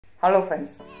Hello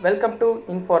friends, welcome to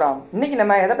இன்ஃபோராம். இன்னைக்கு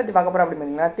நம்ம எதை பற்றி பார்க்க போகிறோம்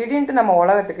அப்படின்னா, திடீர்னு நம்ம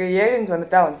உலகத்துக்கு ஏலியன்ஸ்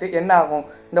வந்துட்டு என்ன ஆகும்,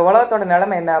 இந்த உலகத்தோட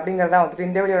நிலைமை என்ன அப்படிங்கிறத வந்துட்டு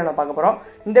இந்த வீடியோவில் நம்ம பார்க்க போகிறோம்.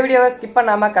 இந்த வீடியோவை ஸ்கிப்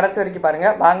பண்ணாமல் கடைசி வரைக்கும்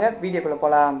பாருங்க. வாங்க வீடியோக்குள்ள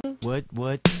போகலாம்.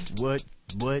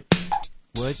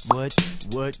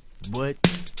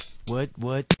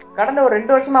 கடந்த ஒரு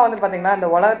 2 வருஷமா பாத்தீங்கன்னா இந்த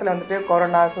உலகத்துல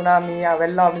கொரோனா, சுனாமி,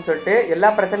 வெள்ளம் அப்படின்னு சொல்லிட்டு எல்லா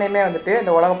பிரச்சனையுமே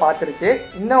இந்த உலகம் பார்த்துருச்சு.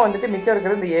 இன்னும் மிச்சம்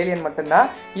இருக்கிறது இந்த ஏலியன் மட்டும்தான்.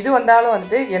 இது வந்தாலும்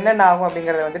என்னென்ன ஆகும்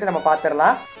அப்படிங்கறத நம்ம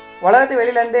பாத்துடலாம். உலகத்து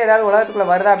வெளியில இருந்து ஏதாவது உலகத்துக்குள்ள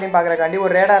வருதா அப்படின்னு பாக்குறக்காண்டி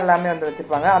ஒரு ரேடார் எல்லாமே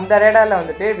வச்சிருப்பாங்க. அந்த ரேடார்ல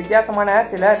வித்தியாசமான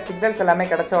சில சிக்னல்ஸ் எல்லாமே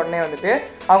கிடைச்ச உடனே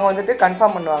அவங்க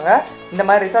கன்ஃபார்ம் பண்ணுவாங்க. இந்த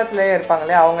மாதிரி ரிசர்ச்லயே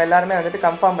இருப்பாங்களே, அவங்க எல்லாருமே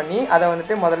கன்ஃபார்ம் பண்ணி அதை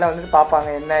முதல்ல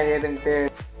பார்ப்பாங்க என்ன ஏதுன்ட்டு.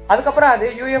 அதுக்கப்புறம் அது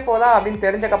யூஎஃப்ஓ தான் அப்படின்னு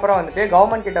தெரிஞ்சக்கப்புறம்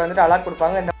கவர்மெண்ட் கிட்ட அலர்ட்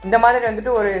கொடுப்பாங்க. இந்த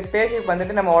மாதிரி ஒரு ஸ்பேஸ்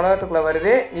ஷிப் நம்ம உலகத்துக்குள்ள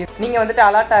வருது, நீங்க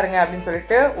அலர்ட்டா இருங்க அப்படின்னு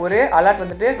சொல்லிட்டு ஒரு அலர்ட்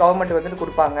கவர்மெண்ட்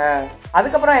கொடுப்பாங்க.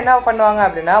 அதுக்கப்புறம் என்ன பண்ணுவாங்க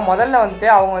அப்படின்னா, முதல்ல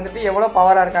அவங்க எவ்வளவு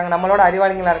பவரா இருக்காங்க, நம்மளோட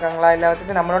அறிவாளிகளா இருக்காங்களா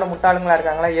இல்ல நம்மளோட முட்டாளுங்களா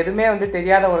இருக்காங்களா, எதுவுமே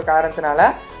தெரியாத ஒரு காரணத்தினால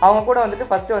அவங்க கூட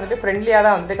ஃபர்ஸ்ட் ஃப்ரெண்ட்லியா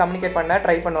தான் கம்யூனிகேட் பண்ண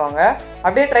ட்ரை பண்ணுவாங்க.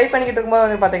 அப்படியே ட்ரை பண்ணிக்கிட்டு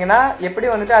இருக்கும்போது பாத்தீங்கன்னா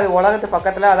எப்படி அது உலகத்து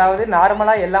பக்கத்துல, அதாவது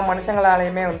நார்மலா எல்லா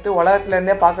மனுஷங்களாலையுமே உலகத்துல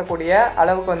இருந்தே பார்க்கக்கூடிய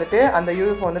அளவுக்கு அந்த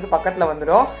யூஎஃப்ஓ பக்கத்துல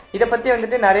வந்துடும். இதை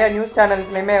பத்தி நிறைய நியூஸ்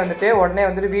சேனல்ஸ்லயுமே உடனே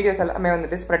வீடியோஸ் எல்லாமே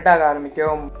ஸ்ப்ரெட் ஆக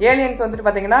ஆரம்பிக்கும். ஏலியன்ஸ்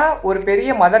பாத்தீங்கன்னா ஒரு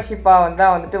பெரிய மதர்ஷிப்பா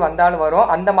வந்தாலும் வரும்.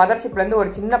 அந்த மதர்ஷிப்ல இருந்து ஒரு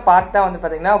சின்ன பார்ட் தான்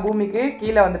பாத்தீங்கன்னா பூமிக்கு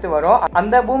கீழே வரும்.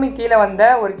 அந்த பூமி கீழே வந்த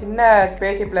ஒரு சின்ன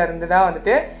ஸ்பேஸ் ஷிப்ல இருந்து தான்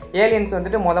ஏலியன்ஸ்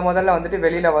முதல்ல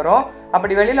வெளியில வரும்.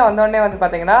 அப்படி வெளியில வந்தோடனே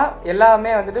பாத்தீங்கன்னா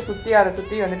எல்லாமே சுத்தி அதை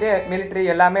சுத்தி மிலிட்டரி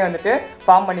எல்லாமே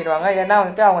ஃபார்ம் பண்ணிடுவாங்க. ஏன்னா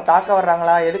அவங்க தாக்க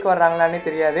வர்றாங்களா எதுக்கு வர்றாங்களான்னு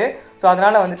தெரியாது. ஸோ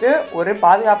அதனால ஒரு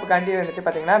பாதுகாப்புக்காண்டி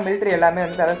பாத்தீங்கன்னா மிலிட்டரி எல்லாமே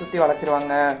அதை சுத்தி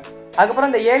வளைச்சிருவாங்க. அதுக்கப்புறம்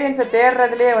இந்த ஏலியன்ஸை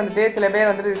தேடுறதுலேயே சில பேர்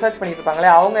ரிசர்ச் பண்ணிட்டு இருப்பாங்களே,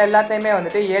 அவங்க எல்லாத்தையுமே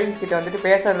ஏலியன்ஸ் கிட்ட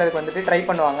பேசுறதுக்கு ட்ரை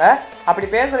பண்ணுவாங்க. அப்படி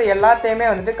பேசுற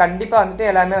எல்லாத்தையுமே கண்டிப்பா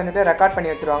எல்லாமே ரெக்கார்ட்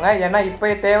பண்ணி வச்சிருவாங்க. ஏன்னா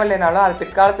இப்போ தேவையில்லைனாலும் அது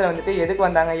பிற்காலத்துல எதுக்கு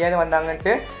வந்தாங்க ஏது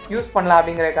வந்தாங்கன்ட்டு யூஸ் பண்ணலாம்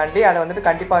அப்படிங்கறதுக்காண்டி அதை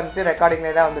கண்டிப்பா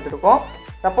ரெக்கார்டிங்ல தான் இருக்கும்.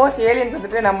 சப்போஸ்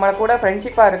ஏலியன்ஸ் நம்ம கூட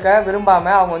ஃப்ரெண்ட்ஷிப்பா இருக்க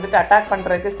விரும்பாம அவங்க அட்டாக்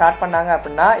பண்றதுக்கு ஸ்டார்ட் பண்ணாங்க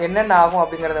அப்படின்னா என்னென்ன ஆகும்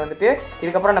அப்படிங்கறத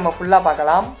இதுக்கப்புறம் நம்ம ஃபுல்லா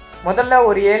பார்க்கலாம். முதல்ல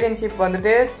ஒரு ஏலியன் ஷிப்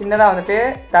சின்னதா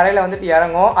தரையில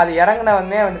இறங்கும். அது இறங்கின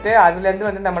உடனே அதுல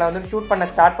இருந்து நம்மளை ஷூட் பண்ண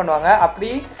ஸ்டார்ட் பண்ணுவாங்க. அப்படி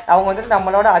அவங்க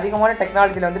நம்மளோட அதிகமான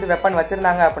டெக்னாலஜில வெப்பன்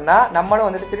வச்சிருந்தாங்க அப்படின்னா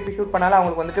நம்மளும் திருப்பி ஷூட் பண்ணாலும்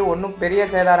அவங்களுக்கு ஒன்றும் பெரிய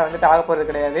சேதாரம் ஆக போறது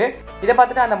கிடையாது. இதை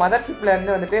பார்த்துட்டு அந்த மதர் ஷிப்ல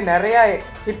இருந்து நிறைய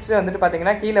ஷிப்ஸ்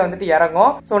பாத்தீங்கன்னா கீழே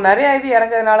இறங்கும். ஸோ நிறைய இது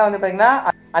இறங்குறதுனால பாத்தீங்கன்னா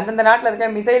அந்தந்த நாட்டில் இருக்க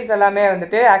மிசைல்ஸ் எல்லாமே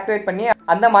ஆக்டிவேட் பண்ணி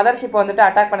அந்த மதர்ஷிப்பை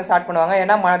அட்டாக் பண்ண ஸ்டார்ட் பண்ணுவாங்க.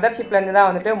 ஏன்னா மதர்ஷிப்ல இருந்து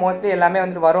தான் மோஸ்ட்லி எல்லாமே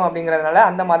வரும் அப்படிங்கறதுனால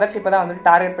அந்த மதர்ஷிப்பை தான்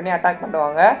டார்கெட் பண்ணி அட்டாக்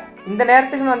பண்ணுவாங்க. இந்த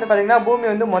நேரத்துக்கு பாத்தீங்கன்னா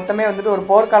பூமி மொத்தமே ஒரு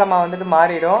போர்க்காலமா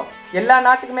மாறிடும். எல்லா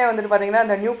நாட்டுக்குமே பாத்தீங்கன்னா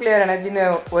இந்த நியூக்ளியர் எனர்ஜின்னு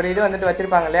ஒரு இது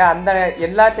வச்சிருப்பாங்க இல்லையா, அந்த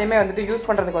எல்லாத்தையுமே யூஸ்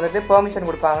பண்றதுக்கு பெர்மிஷன்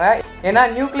கொடுப்பாங்க. ஏன்னா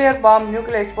நியூக்ளியர் பாம்,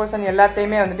 நியூக்ளியர் எக்ஸ்ப்ளோஷன்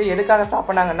எல்லாத்தையுமே எதுக்காக ஸ்டாப்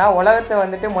பண்ணாங்கன்னா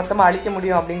உலகத்தை மொத்தமா அழிக்க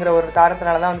முடியும் அப்படிங்கிற ஒரு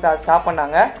காரணத்தினால தான் அதை ஸ்டாப்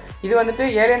பண்ணாங்க. இது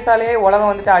ஏலியன்ஸாலேயே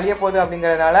உலகம் அழிய போகுது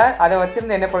அப்படிங்கறதுனால அதை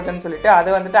வச்சிருந்து என்ன பொறுத்துன்னு சொல்லிட்டு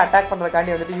அதை அட்டாக்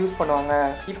பண்றதுக்காண்டி யூஸ் பண்ணுவாங்க.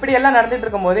 இப்படி எல்லாம் நடந்துட்டு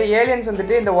இருக்கும்போது ஏலியன்ஸ்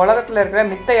இந்த உலகத்துல இருக்கிற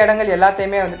மித்த இடங்கள்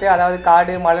எல்லாத்தையுமே அதாவது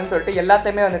காடு மலைன்னு சொல்லிட்டு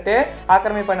எல்லாத்தையுமே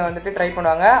ஆக்கிரமிப்பு பண்ண ட்ரை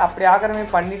பண்ணுவாங்க. அப்படி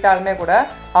ஆக்கிரமிப்பு பண்ணிட்டாலுமே கூட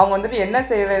அவங்க என்ன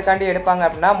செய்யறதுக்காண்டி எடுப்பாங்க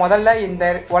அப்படின்னா, முதல்ல இந்த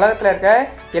உலகத்துல இருக்க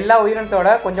எல்லா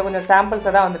உயிரினத்தோட கொஞ்சம் கொஞ்சம்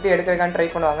சாம்பிள்ஸை தான் எடுக்கிறதுக்காண்டி ட்ரை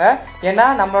பண்ணுவாங்க. ஏன்னா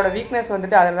நம்மளோட வீக்னஸ்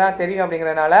அதில் தான் தெரியும்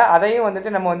அப்படிங்கறதுனால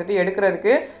அதையும் நம்ம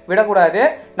எடுக்கிறதுக்கு விடக்கூடாது.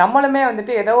 நம்மளுமே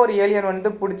ஏதோ ஒரு ஏலியன்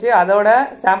பிடிச்சி அதோட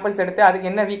சாம்பிள்ஸ் எடுத்து அதுக்கு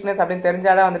என்ன வீக்னஸ் அப்படின்னு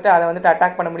தெரிஞ்சாதான் அதை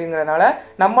அட்டாக் பண்ண முடியுங்கிறதுனால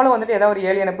நம்மளும் ஏதோ ஒரு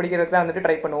ஏலியனை பிடிக்கிறதுக்கு தான்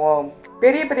ட்ரை பண்ணுவோம்.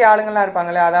 பெரிய பெரிய ஆளுங்கள்லாம்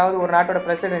இருப்பாங்களே, அதாவது ஒரு நாட்டோட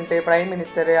பிரசிடென்ட், பிரைம்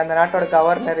மினிஸ்டர், அந்த நாட்டோட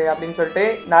கவர்னர் அப்படின்னு சொல்லிட்டு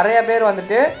நிறைய பேர்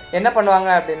என்ன பண்ணுவாங்க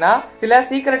அப்படின்னா, சில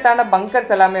சீக்ரெட்டான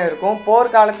பங்கர்ஸ் எல்லாமே இருக்கும்.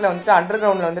 போர்க்காலத்துல அண்டர்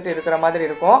கிரவுண்ட்ல இருக்கிற மாதிரி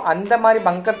இருக்கும். அந்த மாதிரி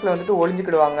பங்கர்ஸ்ல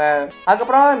ஒளிஞ்சுக்கிடுவாங்க.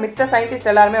 அதுக்கப்புறம் மித்த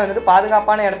சயின்டிஸ்ட் எல்லாருமே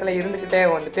பாதுகாப்பான இடத்துல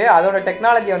இருந்துகிட்டே அதோட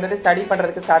டெக்னாலஜி ஸ்டடி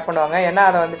பண்றதுக்கு ஸ்டார்ட் பண்ணுவாங்க. ஏன்னா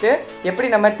அதை எப்படி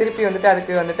நம்ம திருப்பி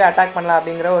அதுக்கு அட்டாக் பண்ணலாம்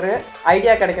அப்படிங்கிற ஒரு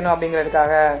ஐடியா கிடைக்கணும்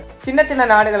அப்படிங்கிறதுக்காக. சின்ன சின்ன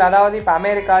நாடுகள், அதாவது இப்ப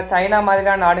அமெரிக்கா, சைனா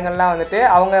மாதிரியான நாடுகள்லாம்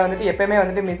அவங்க எப்பயுமே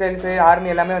மிசைல்ஸ்,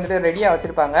 ஆர்மி எல்லாமே ரெடியா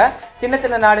வச்சிருப்பாங்க. சின்ன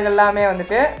சின்ன நாடுகள் எல்லாமே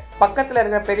பக்கத்துல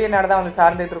இருக்கிற பெரிய நாடு தான்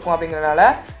சார்ந்துட்டு இருக்கும். அப்படிங்கறதுனால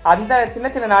அந்த சின்ன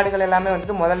சின்ன நாடுகள் எல்லாமே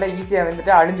முதல்ல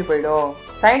ஈஸியா அழிஞ்சு போயிடும்.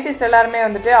 சயின்டிஸ்ட் எல்லாருமே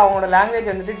அவங்களோட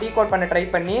லாங்குவேஜ் டீகோட் பண்ண ட்ரை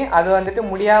பண்ணி அது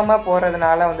முடியாம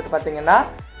போறதுனால பாத்தீங்கன்னா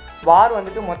வார்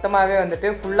மொத்தமாவே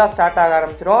ஃபுல்லா ஸ்டார்ட் ஆக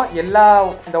ஆரம்பிச்சிடும்.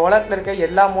 இந்த உலகத்துல இருக்க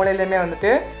எல்லா மூலையிலுமே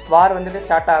வார்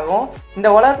ஸ்டார்ட் ஆகும். இந்த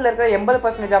உலகத்துல இருக்கிற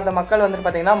 80% ஆஃப் த மக்கள்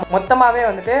பாத்தீங்கன்னா மொத்தமாவே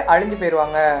அழிஞ்சு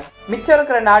போயிருவாங்க. மிச்சம்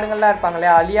இருக்கிற நாடுகள்லாம் இருப்பாங்களே,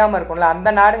 அழியாம இருக்கும்ல,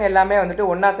 அந்த நாடுங்க எல்லாமே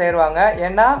ஒன்னா சேருவாங்க.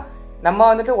 ஏன்னா நம்ம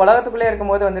வந்துட்டு உலகத்துக்குள்ளே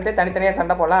இருக்கும்போது வந்துட்டு தனித்தனியாக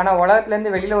சண்டை போடலாம். ஆனால்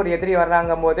உலகத்துலேருந்து வெளியில் ஒரு எதிரி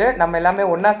வர்றாங்கும் போது நம்ம எல்லாமே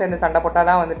ஒன்றா சேர்ந்து சண்டை போட்டால்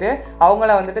தான் வந்துட்டு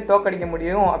அவங்கள வந்துட்டு தோக்கடிக்க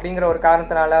முடியும் அப்படிங்கிற ஒரு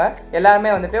காரணத்தினால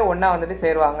எல்லாருமே வந்துட்டு ஒன்றா வந்துட்டு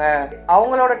சேருவாங்க.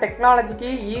 அவங்களோட டெக்னாலஜிக்கு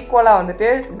ஈக்குவலாக வந்துட்டு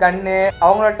கன்னு,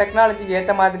 அவங்களோட டெக்னாலஜிக்கு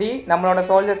ஏற்ற மாதிரி நம்மளோட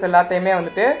சோல்ஜர்ஸ் எல்லாத்தையுமே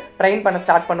வந்துட்டு ட்ரெயின் பண்ண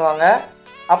ஸ்டார்ட் பண்ணுவாங்க.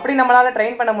 அப்படி நம்மளால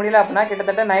ட்ரெயின் பண்ண முடியல அப்படின்னா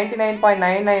கிட்டத்தட்ட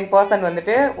 99.99%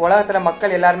 வந்துட்டு உலகத்துல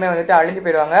மக்கள் எல்லாருமே வந்துட்டு அழிஞ்சு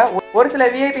போயிடுவாங்க. ஒரு சில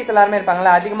விஐபிஸ் எல்லாருமே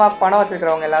இருப்பாங்களா, அதிகமாக பணம்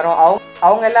வச்சிருக்கிறவங்க எல்லாரும்,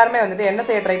 அவங்க எல்லாருமே வந்துட்டு என்ன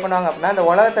செய்ய ட்ரை பண்ணுவாங்க அப்படின்னா இந்த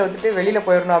உலகத்தை விட்டுட்டு வெளியில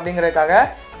போயிடணும் அப்படிங்கிறதுக்காக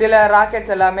சில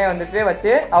ராக்கெட்ஸ் எல்லாமே வந்துட்டு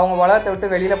வச்சு அவங்க உலகத்தை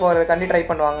விட்டு வெளியில போறதுக்காண்டி ட்ரை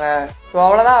பண்ணுவாங்க. ஸோ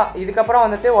அவ்வளோதான். இதுக்கப்புறம்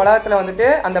வந்துட்டு உலகத்துல வந்துட்டு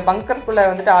அந்த பங்கர்ஸ்குள்ள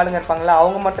வந்துட்டு ஆளுங்க இருப்பாங்களா,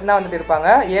 அவங்க மட்டும்தான் வந்துட்டு இருப்பாங்க.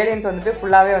 ஏலியன்ஸ் வந்துட்டு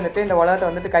ஃபுல்லாவே வந்துட்டு இந்த உலகத்தை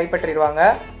வந்துட்டு கைப்பற்றிடுவாங்க.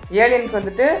 ஏலியன்ஸ்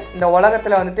வந்துட்டு இந்த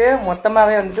உலகத்துல வந்துட்டு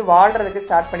மொத்தமாவே வந்துட்டு வாழ்றதுக்கு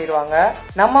ஸ்டார்ட் பண்ணிடுவாங்க.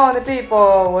 நம்ம வந்துட்டு இப்போ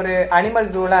ஒரு அனிமல்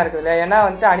ஜூலாம் இருக்குது இல்லையா, ஏன்னா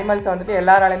வந்துட்டு அனிமல்ஸை வந்துட்டு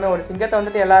எல்லாராலையுமே, ஒரு சிங்கத்தை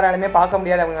வந்துட்டு எல்லாராலையுமே பார்க்க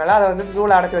முடியாது அப்படின்னால அதை வந்துட்டு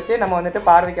ஜூல அடைச்சி வச்சு நம்ம வந்துட்டு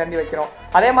பார்வைக்காண்டி வைக்கிறோம்.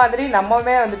 அதே மாதிரி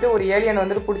நம்மமே வந்துட்டு ஒரு ஏலியன்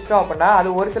வந்துட்டு பிடிச்சிட்டோம் அப்படின்னா அது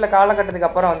ஒரு சில காலகட்டத்துக்கு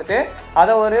அப்புறம் வந்துட்டு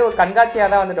அதை ஒரு கண்காட்சியாக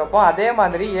தான் வந்துட்டு வைப்போம். அதே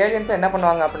மாதிரி ஏலியன்ஸ் என்ன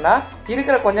பண்ணுவாங்க அப்படின்னா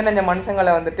இருக்கிற கொஞ்ச நெஞ்ச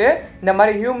மனுஷங்களை வந்துட்டு இந்த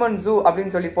மாதிரி ஹியூமன் ஜூ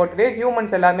அப்படின்னு சொல்லி போட்டுட்டு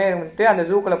ஹியூமன்ஸ் எல்லாமே வந்துட்டு அந்த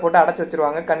ஜூக்குள்ள போட்டு அடைச்சி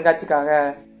வச்சிருவாங்க கண்காட்சிக்காக.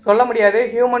 சொல்ல முடியாது,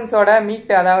 ஹியூமன்ஸோட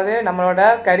மீட், அதாவது நம்மளோட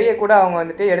கறியை கூட அவங்க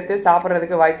வந்துட்டு எடுத்து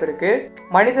சாப்பிட்றதுக்கு வாய்ப்பு இருக்கு.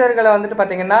 மனுஷர்களை வந்துட்டு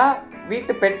பார்த்தீங்கன்னா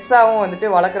வீட்டு பெட்ஸாகவும் வந்துட்டு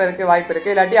வளர்க்குறதுக்கு வாய்ப்பு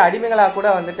இருக்கு. இல்லாட்டி அடிமைகளாக கூட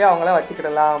வந்துட்டு அவங்கள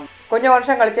வச்சுக்கிடலாம். கொஞ்சம்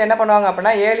வருஷம் கழிச்சு என்ன பண்ணுவாங்க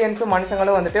அப்படின்னா ஏலியன்ஸும்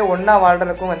மனுஷங்களும் வந்துட்டு ஒன்னா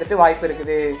வாழ்றதுக்கும் வந்துட்டு வாய்ப்பு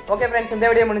இருக்குது. ஓகே ஃப்ரெண்ட்ஸ், இந்த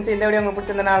வீடியோ முடிஞ்சு. இந்த வீடியோ உங்களுக்கு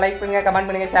பிடிச்சிருந்தா லைக் பண்ணுங்க, கமெண்ட்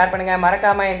பண்ணுங்க, ஷேர் பண்ணுங்க.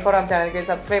 மறக்காம இன்ஃபோராம் சேனலுக்கு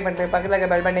சப்ஸ்கிரைப் பண்ணிட்டு பக்கத்தில்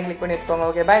இருக்க பெல் பட்டனை கிளிக் பண்ணி வச்சுக்கோங்க.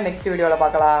 ஓகே பாய், நெக்ஸ்ட் வீடியோவில்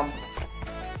பார்க்கலாம்.